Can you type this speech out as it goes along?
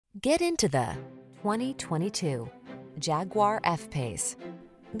Get into the 2022 Jaguar F-Pace.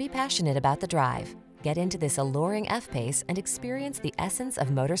 Be passionate about the drive. Get into this alluring F-Pace and experience the essence of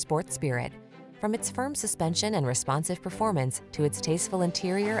motorsport spirit. From its firm suspension and responsive performance to its tasteful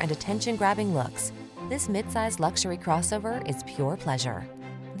interior and attention-grabbing looks, this midsize luxury crossover is pure pleasure.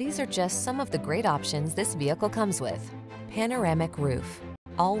 These are just some of the great options this vehicle comes with: panoramic roof,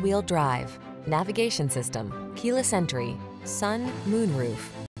 all-wheel drive, navigation system, keyless entry, sun, moonroof,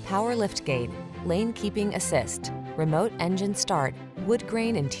 power liftgate, lane keeping assist, remote engine start, wood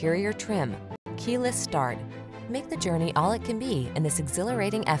grain interior trim, keyless start. Make the journey all it can be in this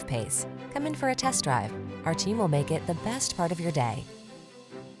exhilarating F-Pace. Come in for a test drive. Our team will make it the best part of your day.